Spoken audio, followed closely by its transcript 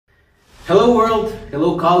Hello world,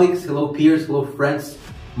 hello colleagues, hello peers, hello friends,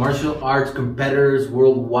 martial arts competitors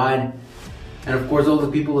worldwide, and of course all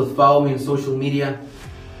the people that follow me on social media.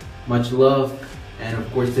 Much love. And of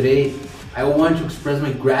course today I want to express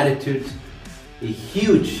my gratitude. A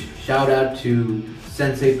huge shout out to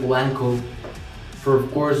Sensei Polanco for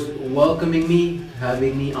of course welcoming me,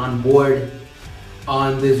 having me on board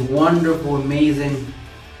on this wonderful, amazing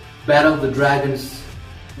Battle of the Dragons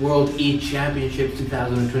World E Championships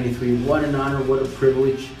 2023. What an honor, what a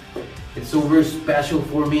privilege. It's so very special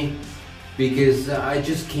for me because I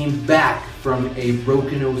just came back from a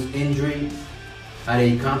broken nose injury at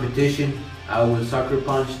a competition. I was sucker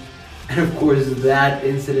punched, and of course that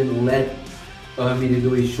incident led me to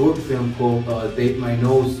do a short film called Date My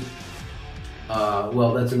Nose.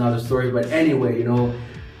 Well, that's another story, but anyway,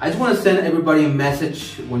 I just want to send everybody a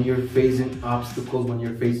message when you're facing obstacles, when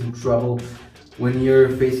you're facing trouble, when you're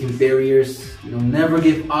facing barriers. Never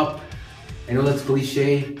give up. I know that's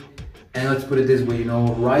cliche, and let's put it this way,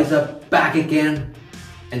 rise up back again,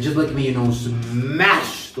 and just like me,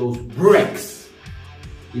 smash those bricks.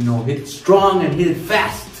 Hit it strong and hit it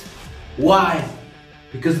fast. Why?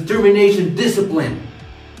 Because determination, discipline,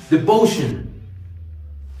 devotion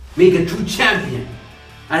make a true champion.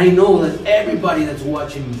 And I know that everybody that's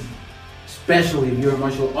watching me, especially if you're a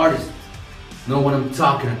martial artist, know what I'm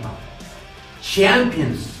talking about.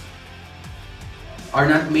 Champions are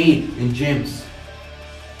not made in gyms.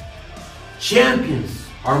 Champions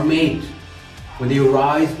are made when they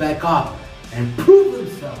rise back up and prove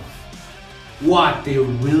themselves what they're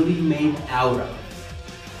really made out of.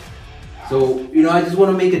 So, I just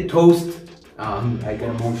want to make a toast. I get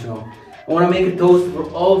emotional. I want to make a toast for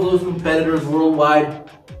all those competitors worldwide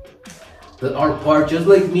that are part, just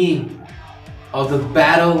like me, of the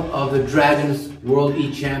Battle of the Dragons World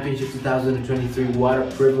E Championship 2023. What a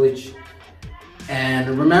privilege.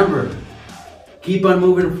 And remember, keep on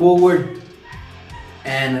moving forward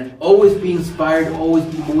and always be inspired, always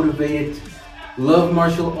be motivated. Love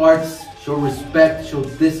martial arts, show respect, show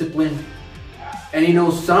discipline.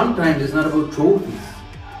 And sometimes it's not about trophies.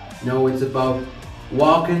 It's about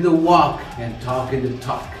walking the walk and talking the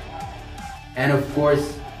talk. And of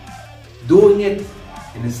course, doing it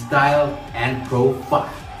in a style and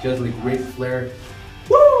profile, just like Ric Flair.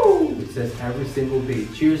 Woo! It says every single day.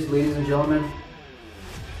 Cheers, ladies and gentlemen.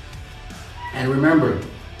 And remember,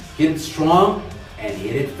 hit it strong and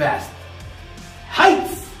hit it fast.